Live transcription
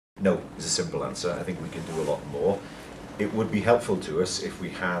No is a simple answer. I think we can do a lot more. It would be helpful to us if we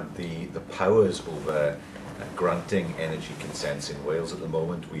had the powers over granting energy consents in Wales. At the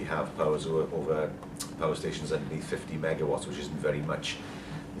moment we have powers over power stations underneath 50 megawatts, which isn't very much.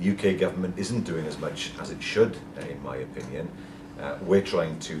 The UK government isn't doing as much as it should, in my opinion. We're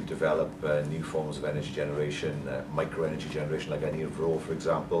trying to develop new forms of energy generation, micro-energy generation like Anir Fro, for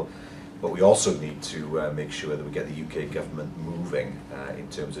example, but we also need to make sure that we get the UK government moving in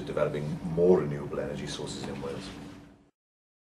terms of developing more renewable energy sources in Wales.